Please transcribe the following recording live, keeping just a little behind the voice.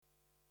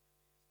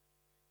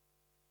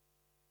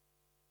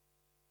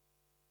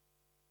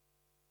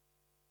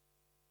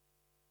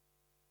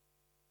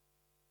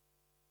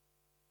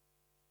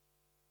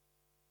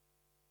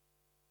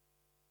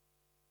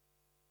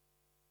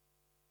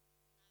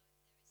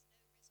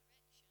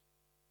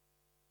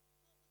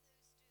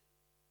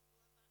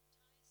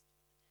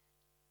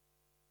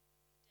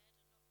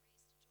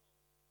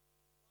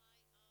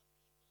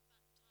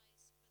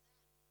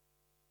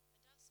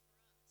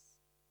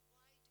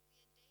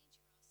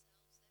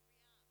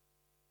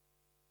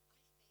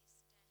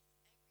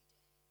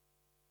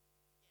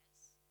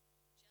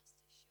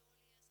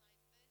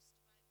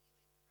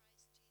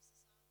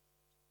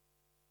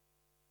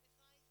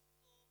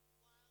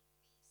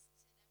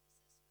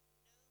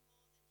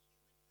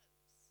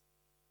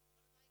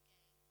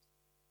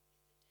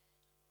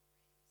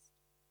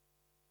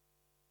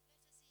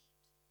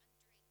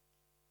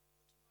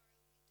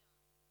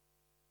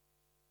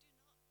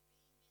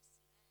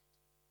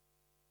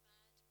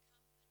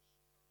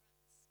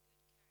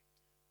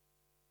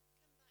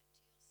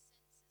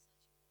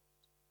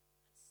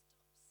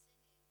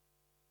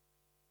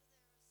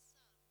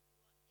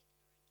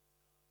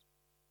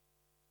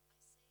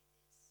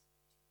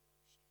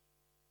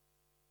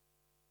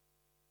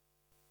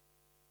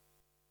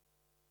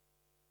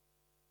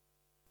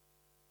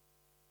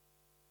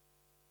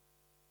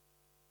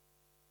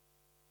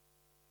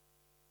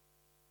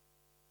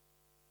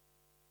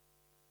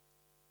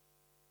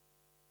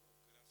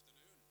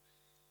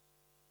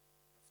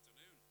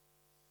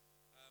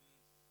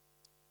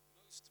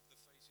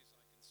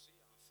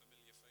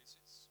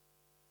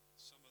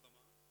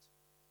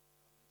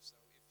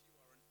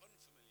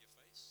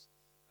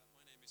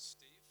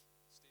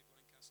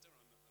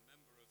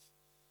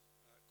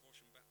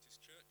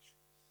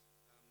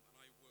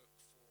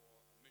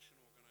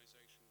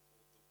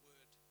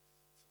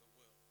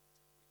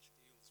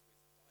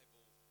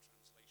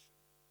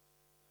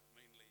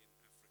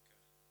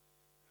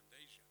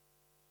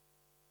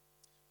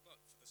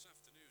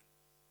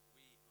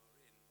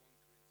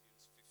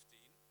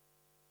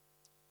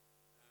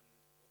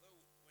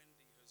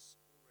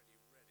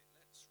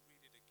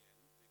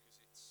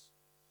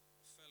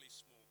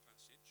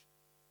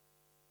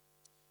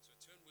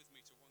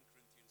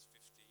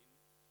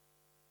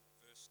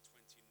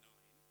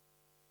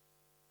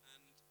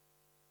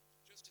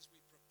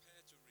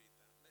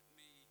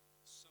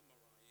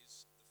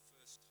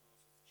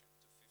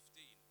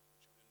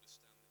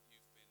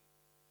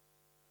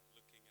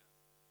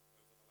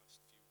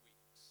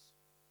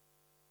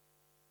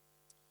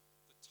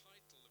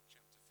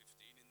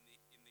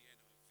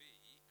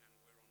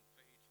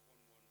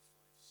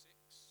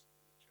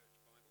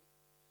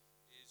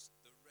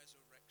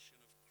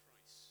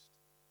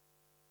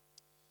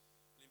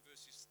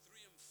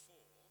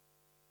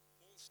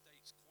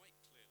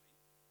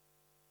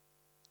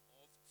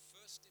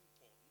first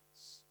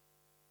importance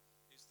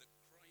is that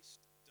Christ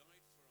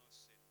died for our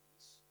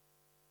sins,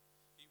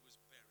 he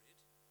was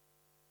buried,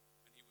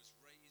 and he was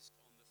raised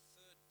on the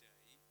third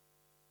day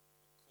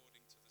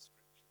according to the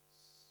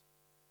scriptures.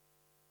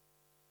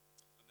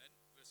 And then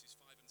verses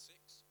 5 and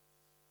 6,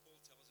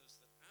 Paul tells us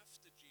that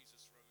after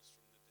Jesus rose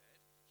from the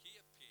dead, he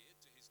appeared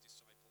to his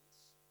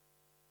disciples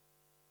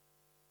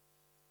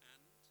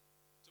and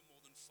to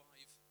more than 500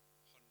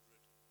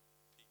 people.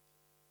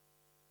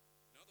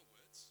 In other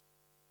words,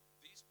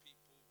 these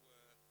people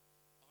were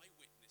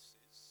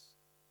eyewitnesses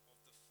of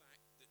the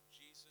fact that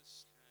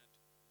Jesus had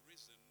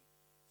risen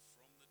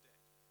from the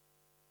dead.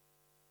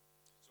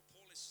 So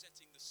Paul is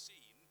setting the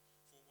scene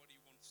for what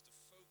he wants to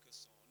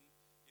focus on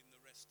in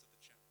the rest of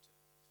the chapter.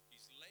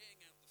 He's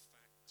laying out the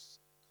facts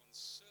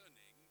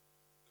concerning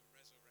the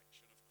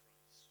resurrection of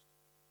Christ.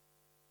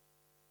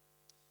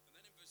 And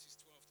then in verses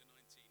 12 to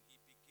 19,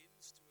 he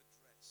begins to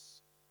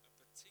address a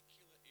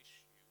particular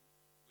issue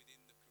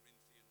within the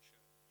Corinthian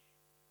church.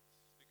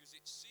 Because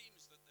it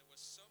seems that there were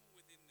some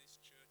within this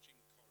church in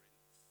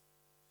Corinth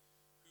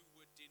who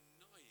were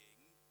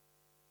denying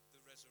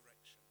the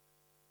resurrection.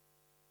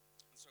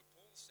 And so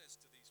Paul says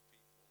to these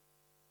people,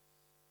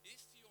 if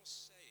you're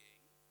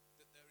saying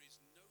that there is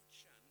no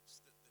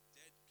chance that the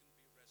dead can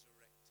be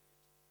resurrected,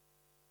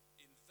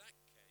 in that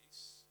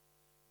case,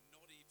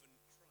 not even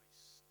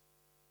Christ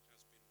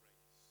has been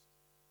raised.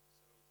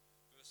 So,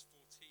 verse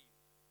 14,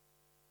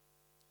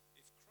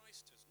 if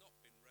Christ has not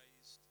been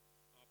raised,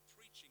 our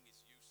preaching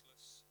is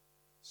useless,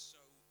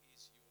 so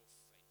is your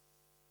faith.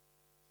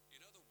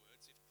 In other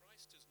words, if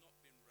Christ has not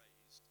been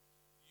raised,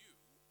 you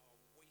are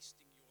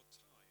wasting your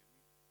time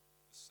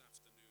this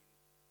afternoon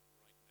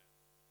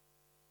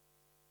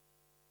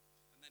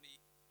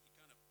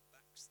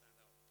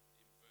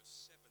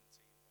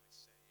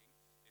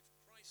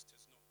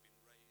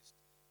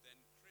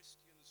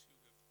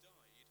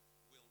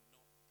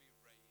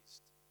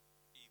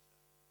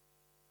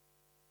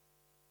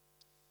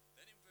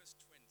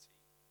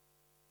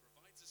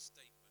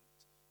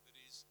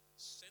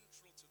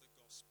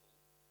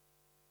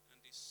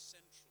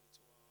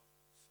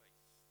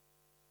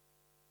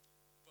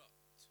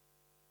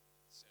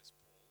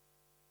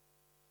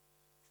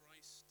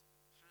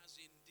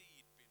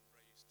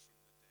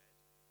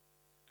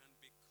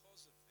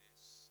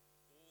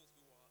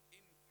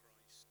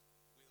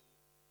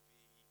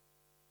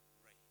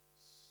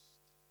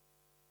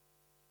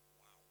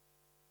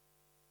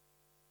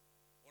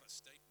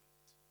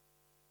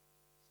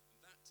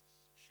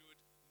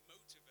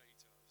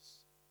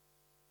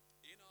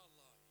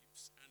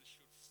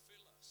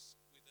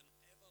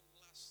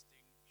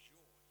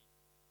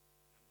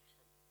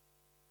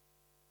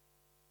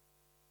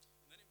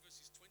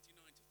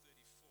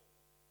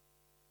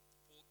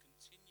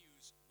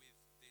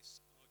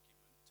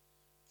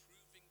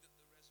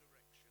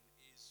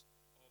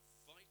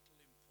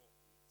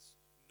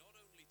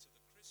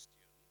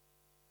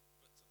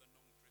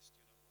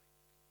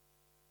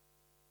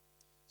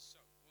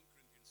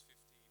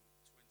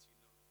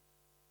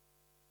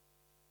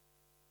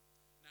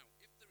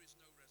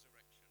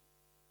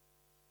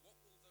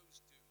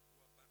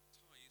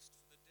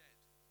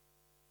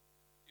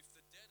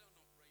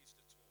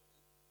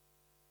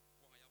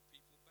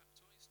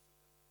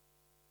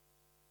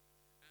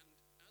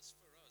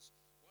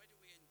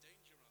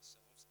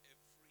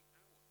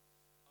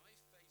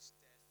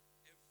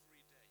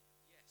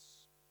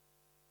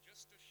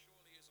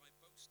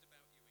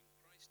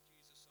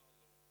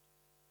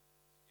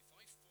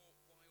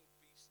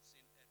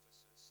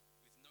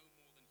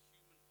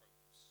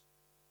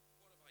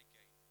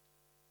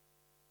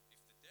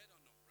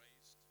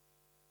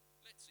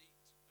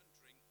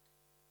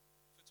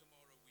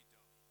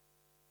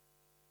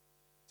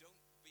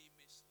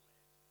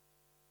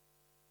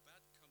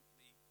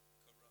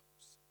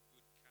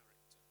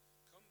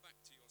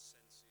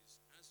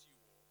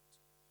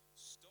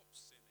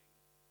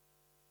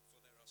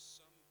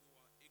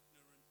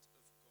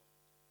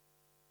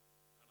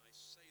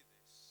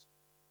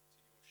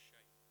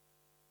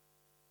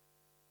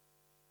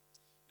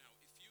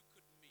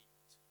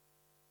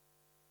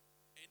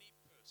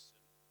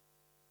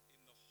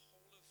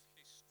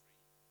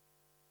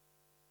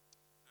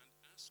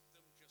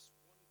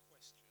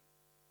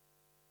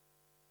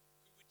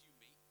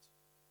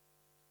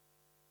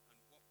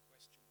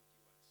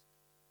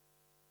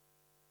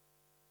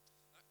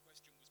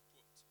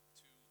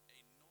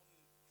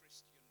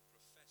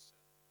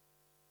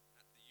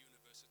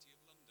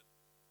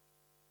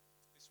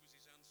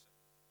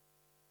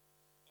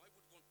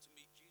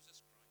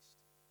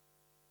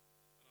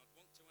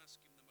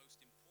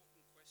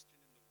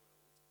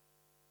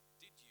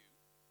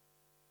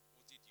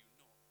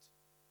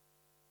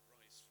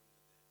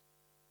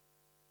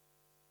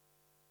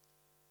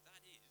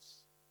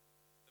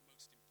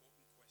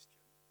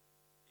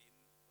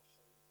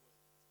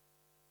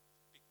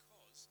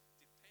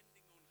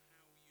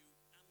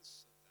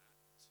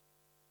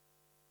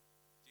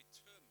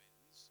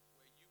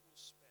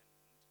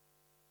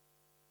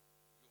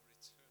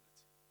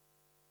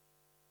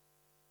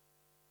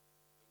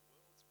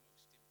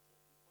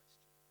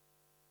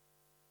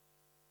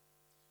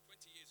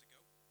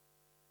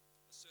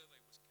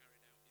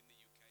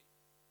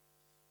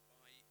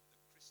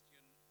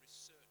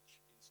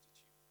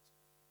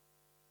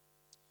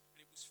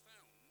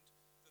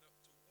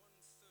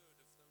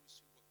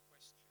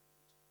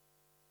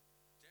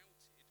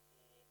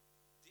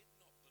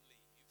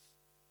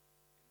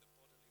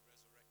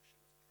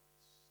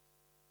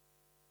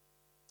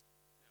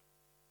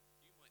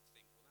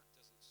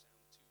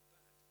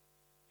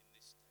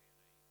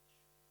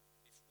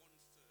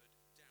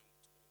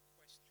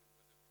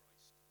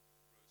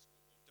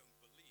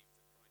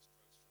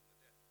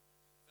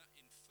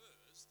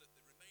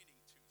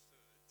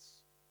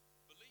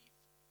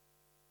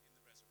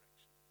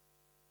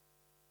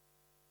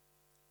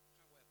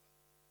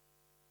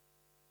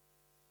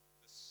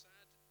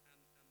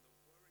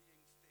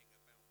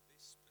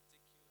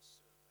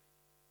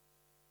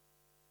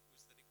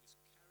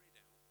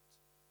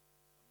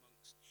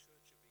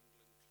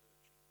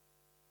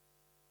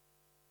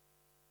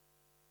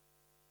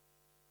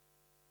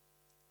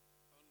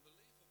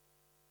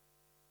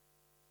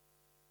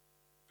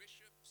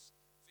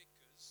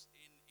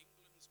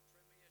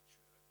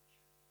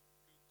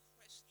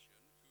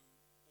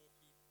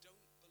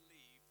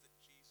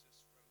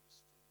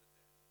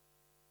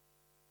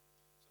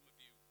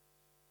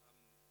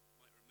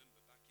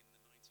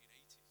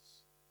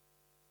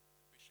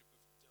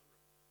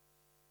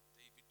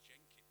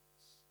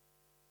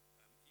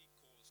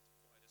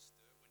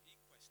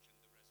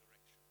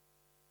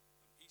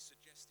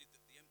insisted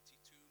that the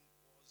empty tomb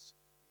was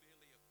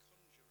merely a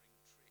conjuring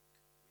trick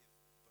with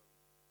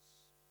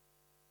bones.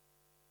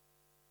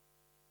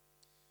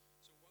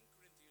 So 1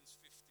 Corinthians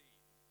 15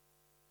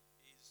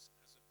 is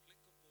as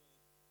applicable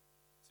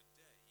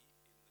today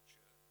in the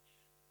church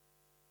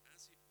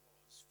as it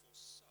was for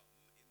some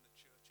in the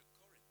church at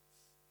Corinth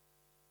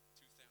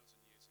 2,000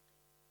 years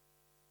ago.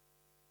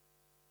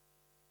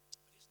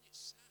 But isn't it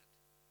sad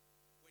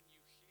when you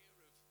hear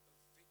of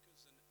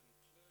vicars and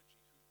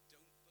clergy who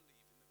don't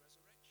believe in the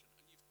resurrection?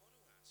 And you've got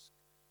to ask,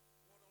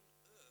 what on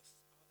earth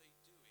are they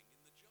doing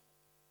in the job?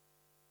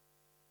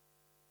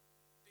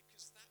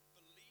 Because that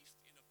belief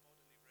in a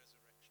bodily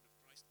resurrection of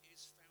Christ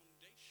is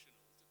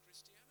foundational to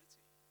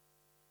Christianity.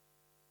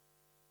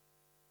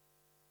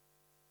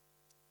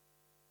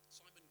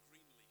 Simon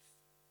Greenleaf,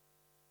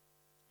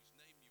 whose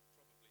name you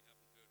probably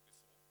haven't heard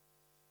before,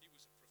 he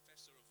was a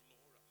professor of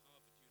law at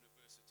Harvard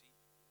University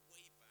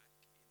way back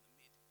in the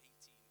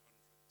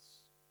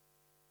mid-1800s.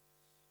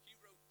 He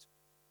wrote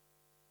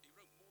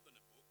more than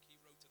a book. He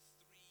wrote a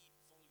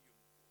 3-volume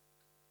book.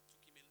 It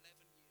took him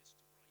 11 years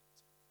to write.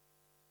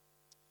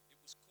 It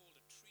was called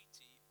A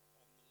Treatise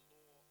on the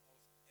Law of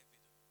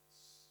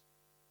Evidence.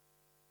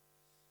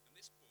 And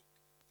this book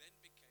then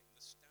became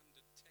the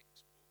standard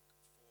textbook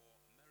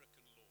for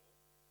American law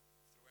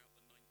throughout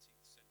the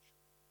 19th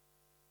century.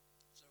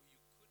 So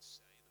you could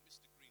say that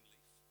Mr.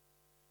 Greenleaf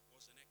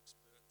was an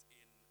expert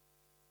in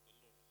the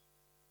law.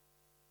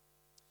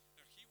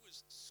 Now, he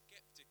was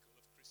skeptical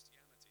of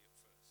Christianity at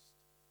first,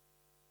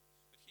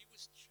 but he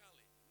was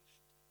challenged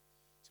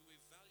to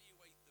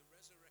evaluate the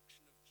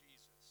resurrection of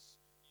Jesus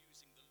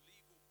using the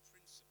legal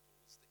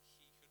principles that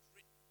he had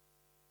written.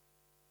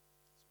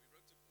 So he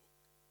wrote a book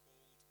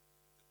called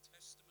The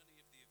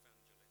Testimony of the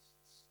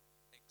Evangelists,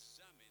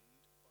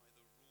 examined by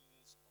the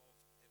rules of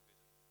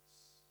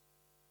evidence.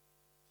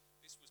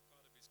 This was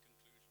part of his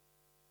conclusion.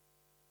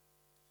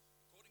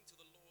 According to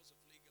the laws of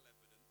legal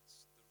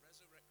evidence, the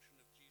resurrection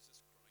of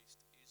Jesus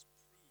Christ is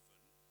proven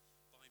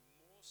by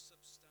more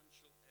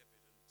substantial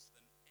evidence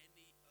than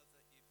any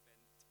other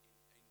event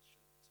in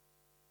ancient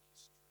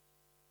history.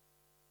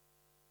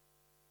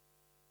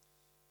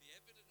 The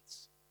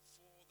evidence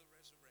for the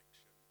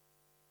resurrection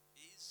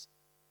is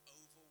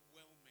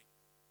overwhelming.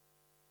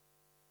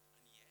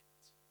 And yet,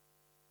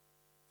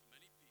 for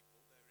many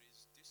people, there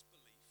is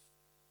disbelief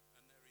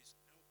and there is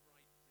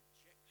outright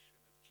rejection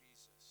of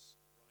Jesus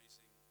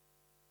rising from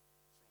the dead.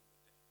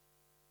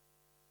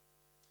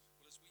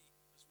 Well, as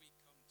we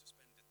come to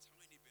spend a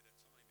tiny bit of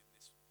time in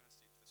this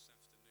passage this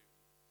afternoon,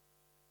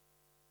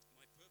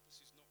 my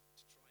purpose is not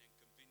to try and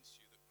convince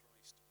you that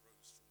Christ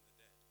rose from the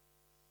dead.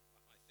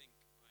 I think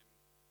I'm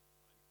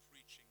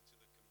preaching to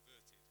the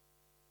converted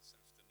this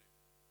afternoon.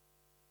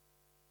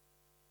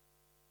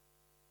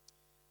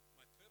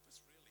 My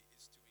purpose really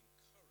is to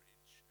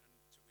encourage and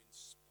to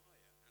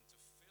inspire and to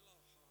fill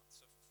our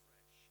hearts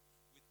afresh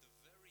with the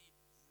very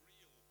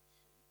real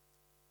hope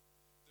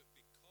that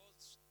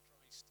because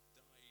Christ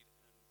died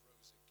and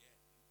rose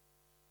again,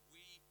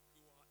 we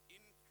who are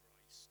in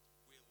Christ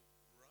will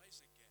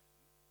rise again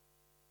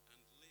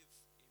and live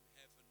in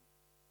heaven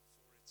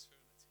for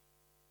eternity.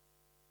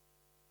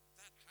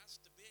 That has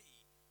to be,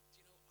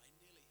 I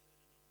nearly heard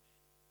an amen.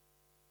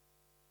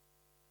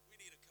 We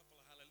need a couple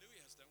of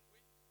hallelujahs, don't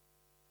we?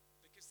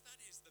 Because that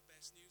is the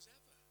best news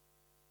ever.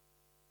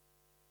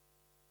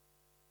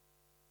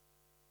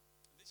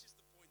 And this is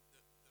the point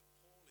that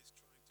Paul is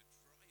trying to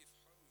drive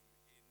home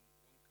in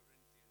 1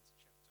 Corinthians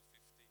chapter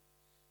 15.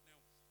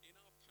 Now, in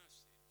our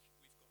passage,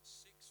 we've got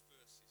 6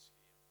 verses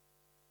here.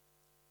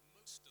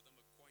 Most of them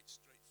are quite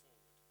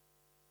straightforward,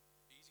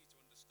 easy to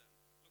understand.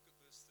 Look at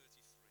verse 33.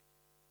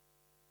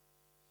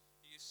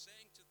 He is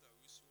saying to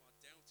those who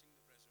are doubting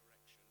the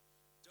resurrection,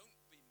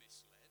 don't be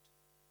misled.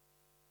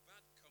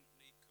 Bad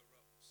company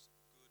corrupts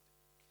good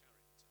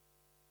character.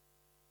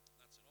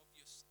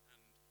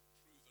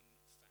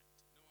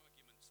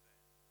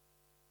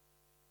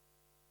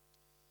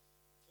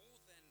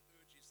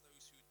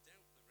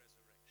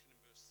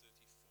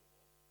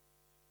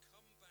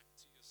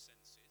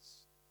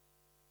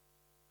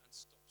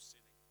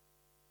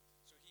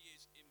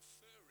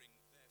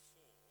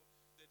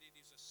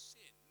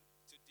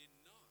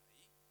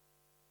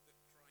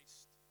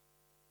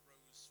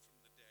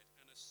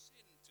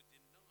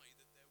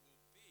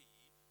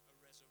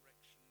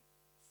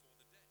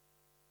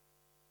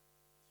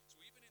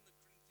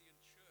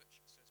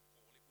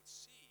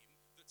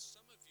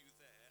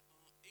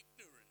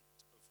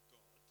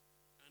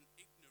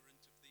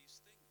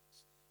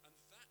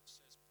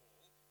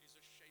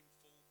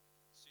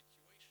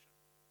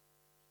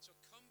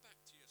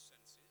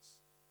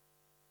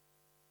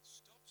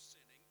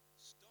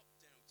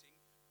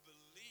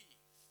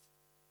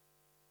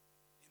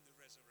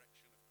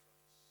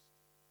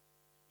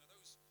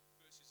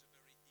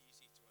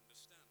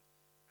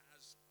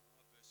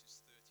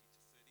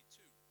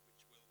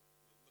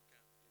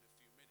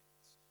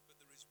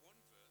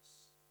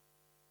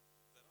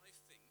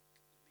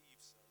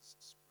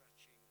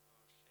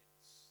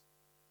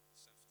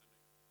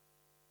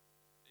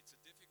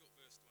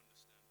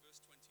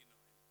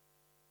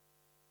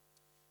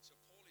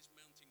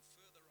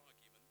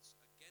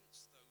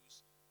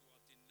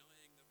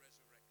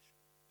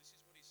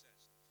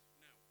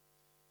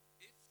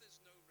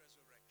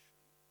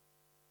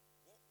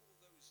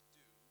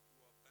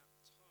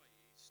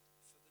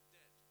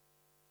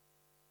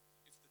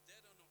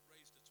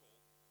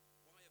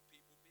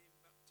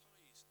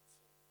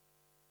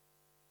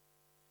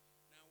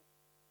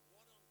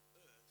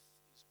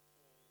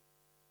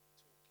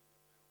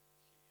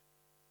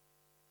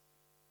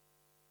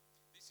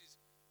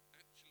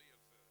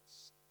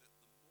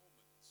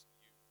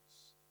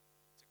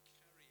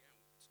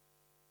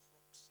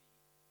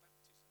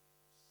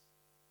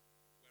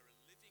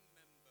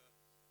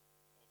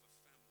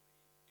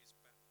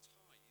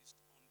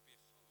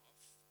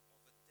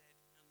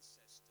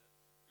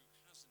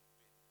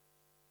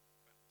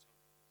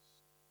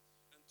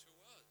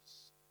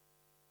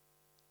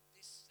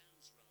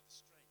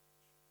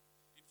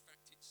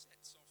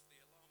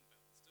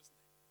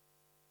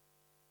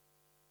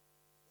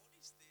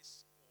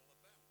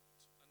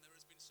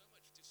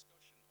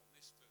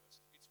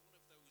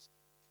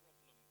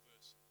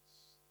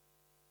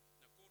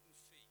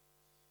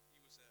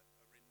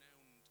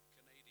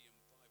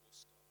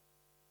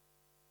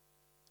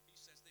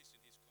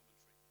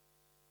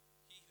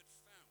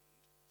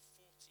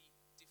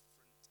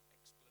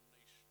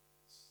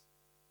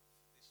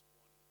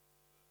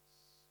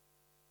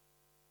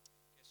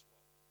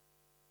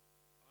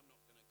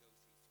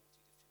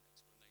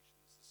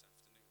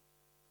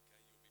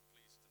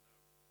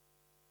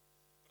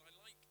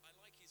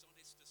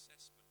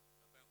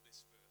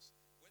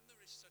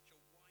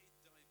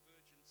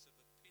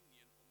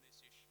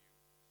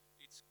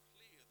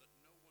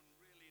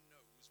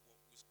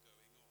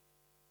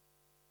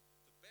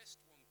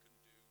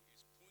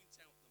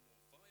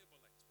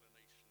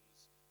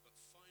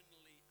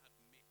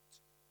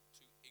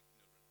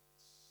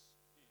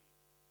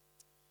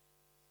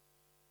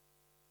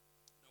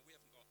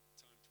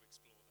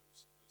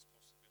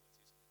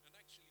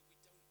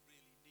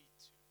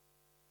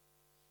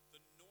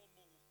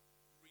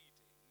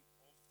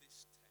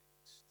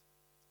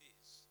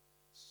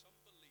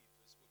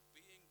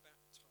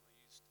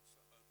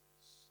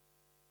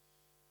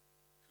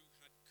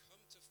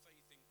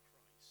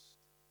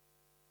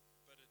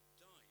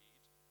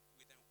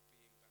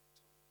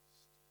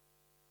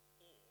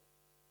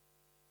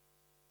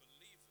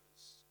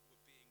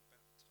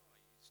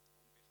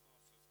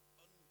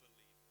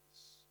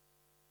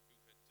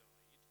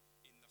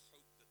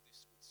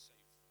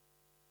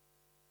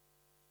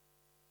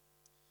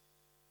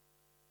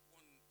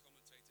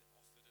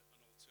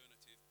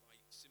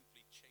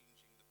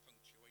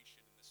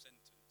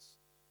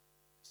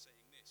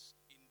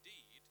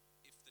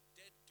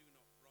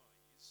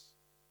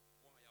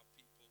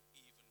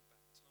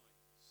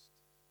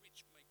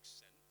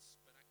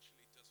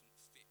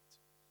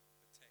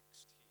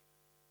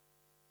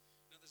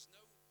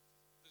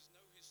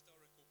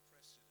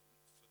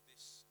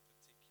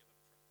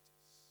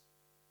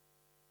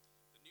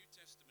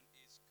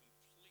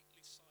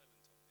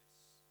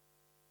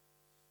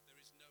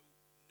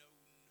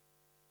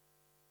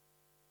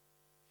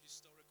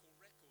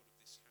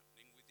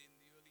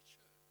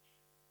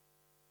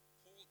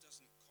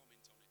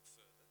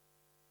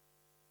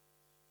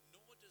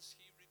 does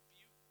he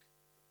rebuke the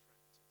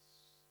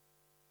practice?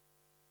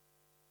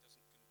 He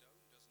doesn't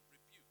condone, doesn't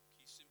rebuke.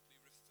 He simply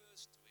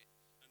refers to it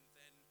and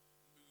then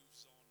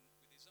moves on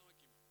with his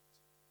argument.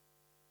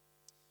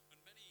 And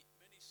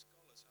many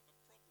scholars have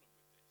a problem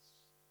with this.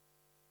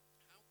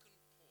 How can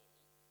Paul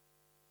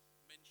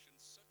mention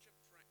such a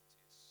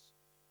practice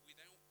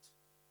without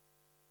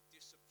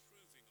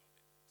disapproving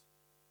of it,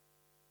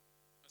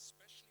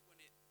 especially when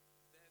it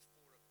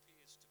therefore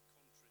appears to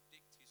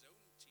contradict his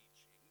own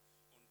teaching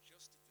on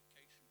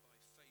justification by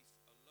faith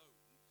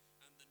alone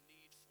and the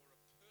need for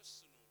a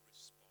personal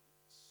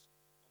response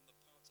on the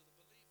part of the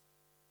believer?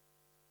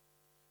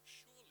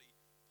 Surely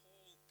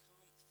Paul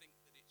can't think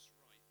that it's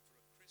right for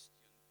a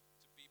Christian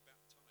to be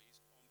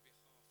baptized on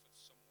behalf of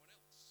someone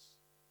else.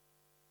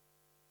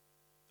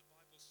 The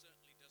Bible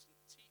certainly doesn't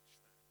teach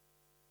that.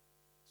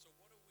 So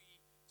what are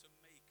we to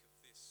make of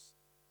this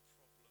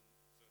problem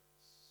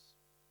verse?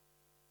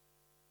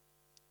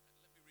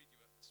 Let me read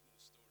you a small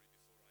story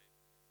before I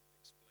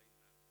explain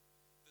that.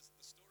 There's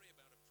the story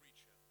about a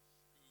preacher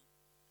who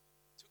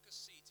took a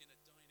seat in a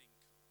dining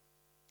car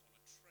on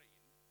a train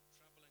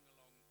traveling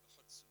along the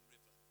Hudson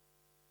River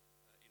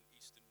in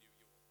eastern New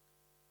York.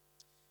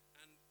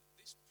 And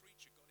this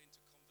preacher got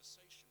into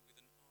conversation with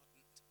an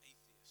ardent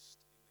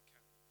atheist in the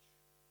carriage.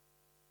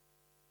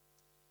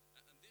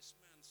 And this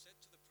man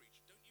said to the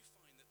preacher, "Don't you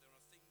find that there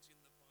are things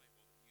in the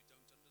Bible that you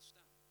don't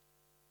understand?"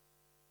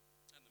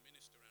 And the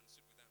minister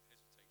answered without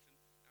hesitation,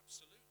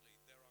 "Absolutely,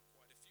 there are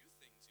quite a few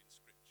things in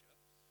Scripture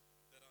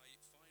that I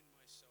find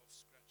myself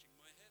scratching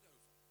my head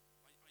over.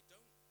 I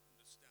don't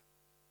understand."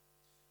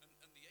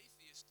 And the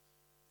atheist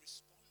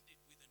responded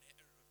with an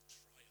air of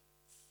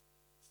triumph,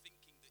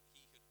 thinking that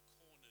he had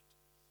cornered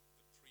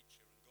the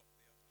preacher and got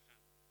the upper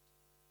hand.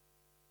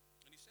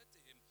 And he said to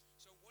him,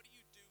 "So what do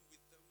you do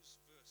with those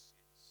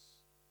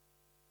verses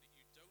that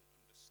you don't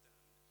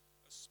understand,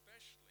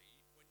 especially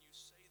when you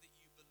say that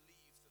you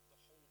believe that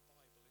the whole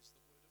Bible is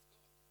the Word of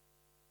God?"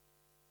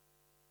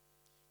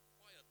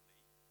 Quietly,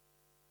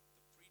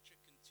 the preacher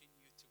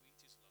continued to eat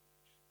his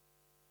lunch,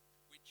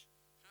 which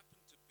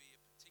happened to be a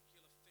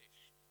particular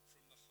fish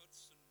from the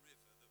Hudson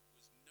River that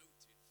was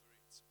noted for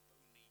its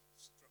bony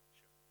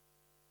structure.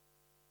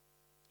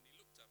 And he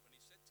looked up and he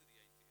said to the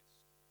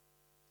atheist,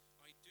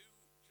 "I do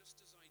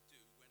just as I do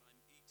when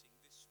I'm eating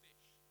this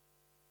fish.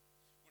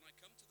 When I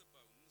come to the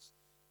bones,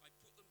 I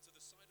put them to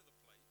the side of the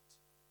plate,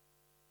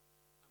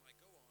 and I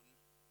go on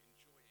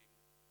enjoying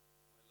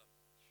my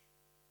lunch,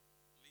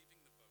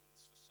 leaving the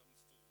bones for some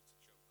fool to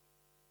choke on."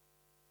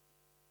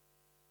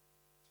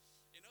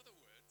 In other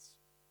words,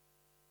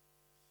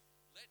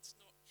 let's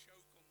not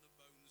choke on the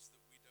bones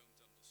that we don't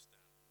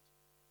understand.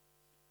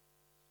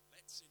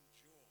 Let's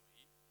enjoy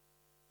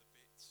the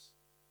bits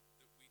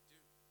that we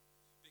do.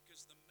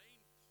 Because the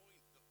main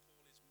point that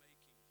Paul is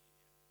making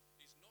here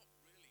is not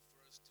really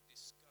for us to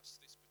discuss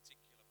this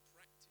particular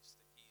practice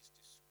that he's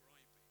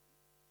describing.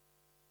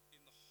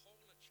 In the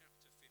whole of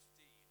chapter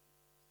 15,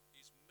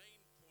 his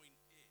main point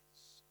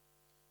is,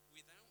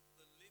 without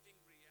the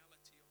living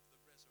reality of the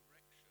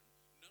resurrection,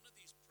 none of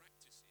these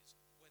practices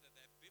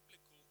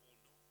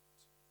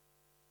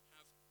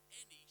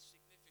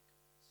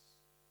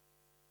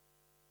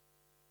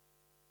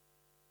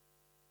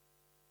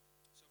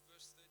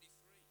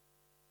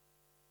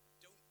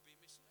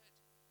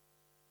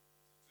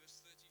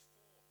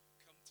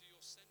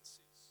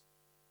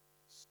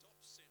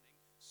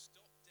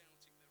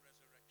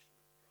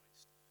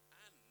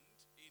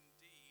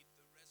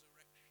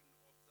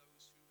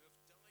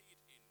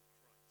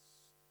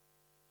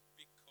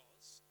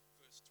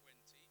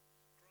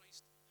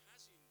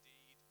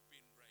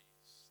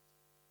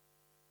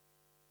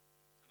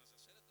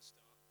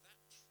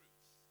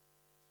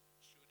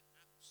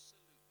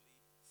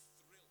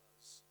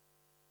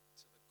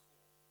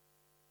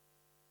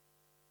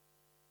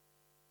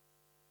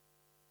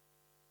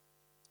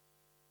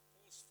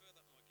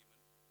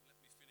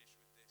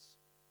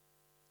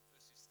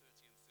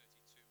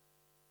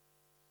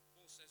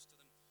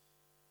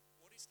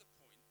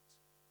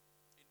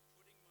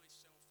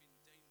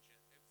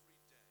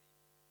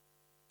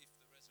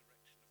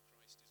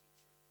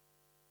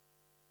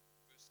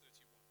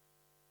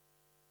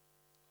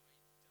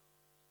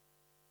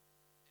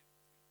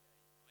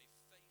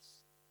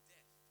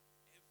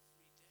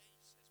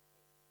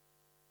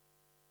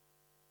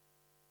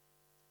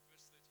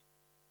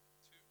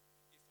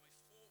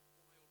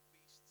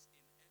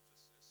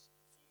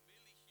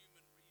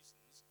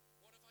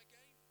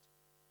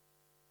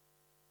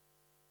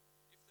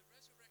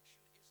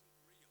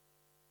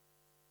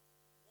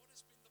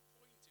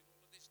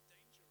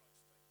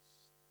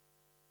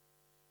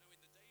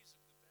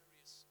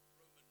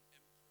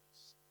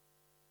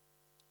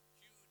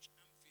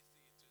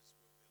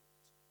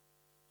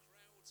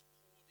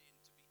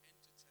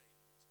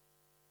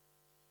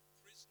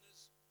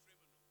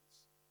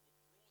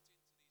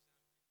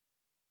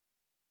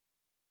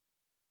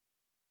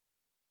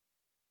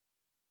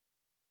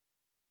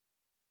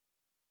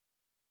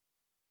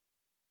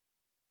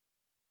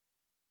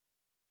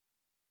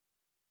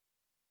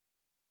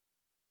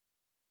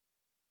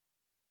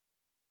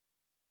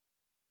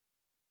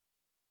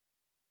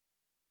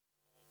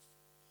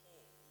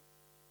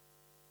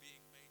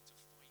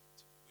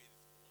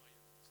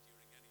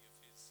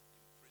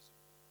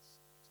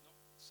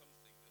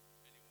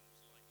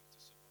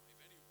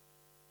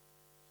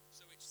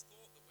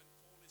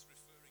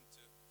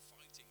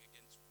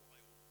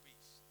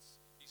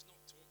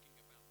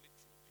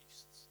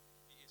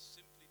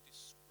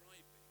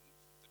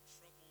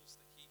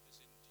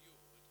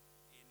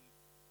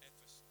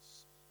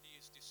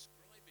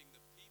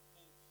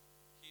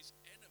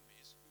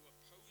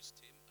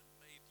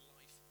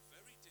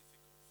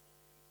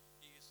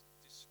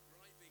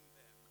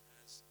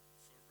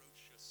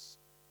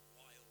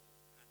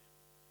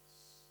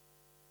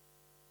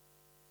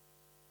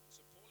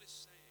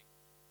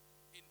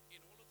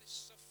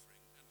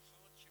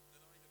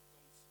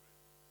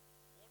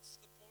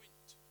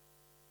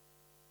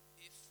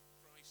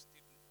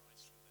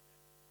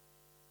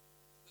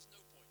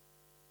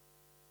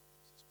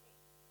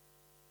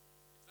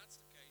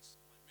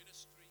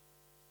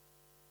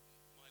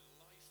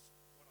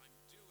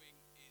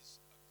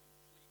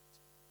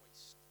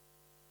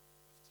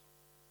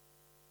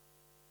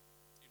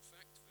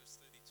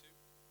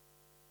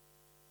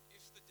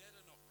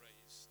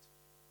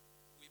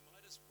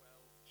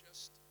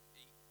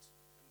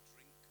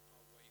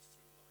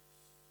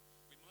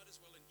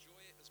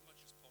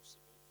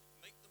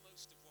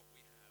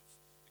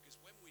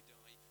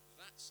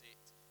it,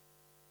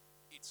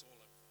 it's all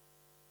over.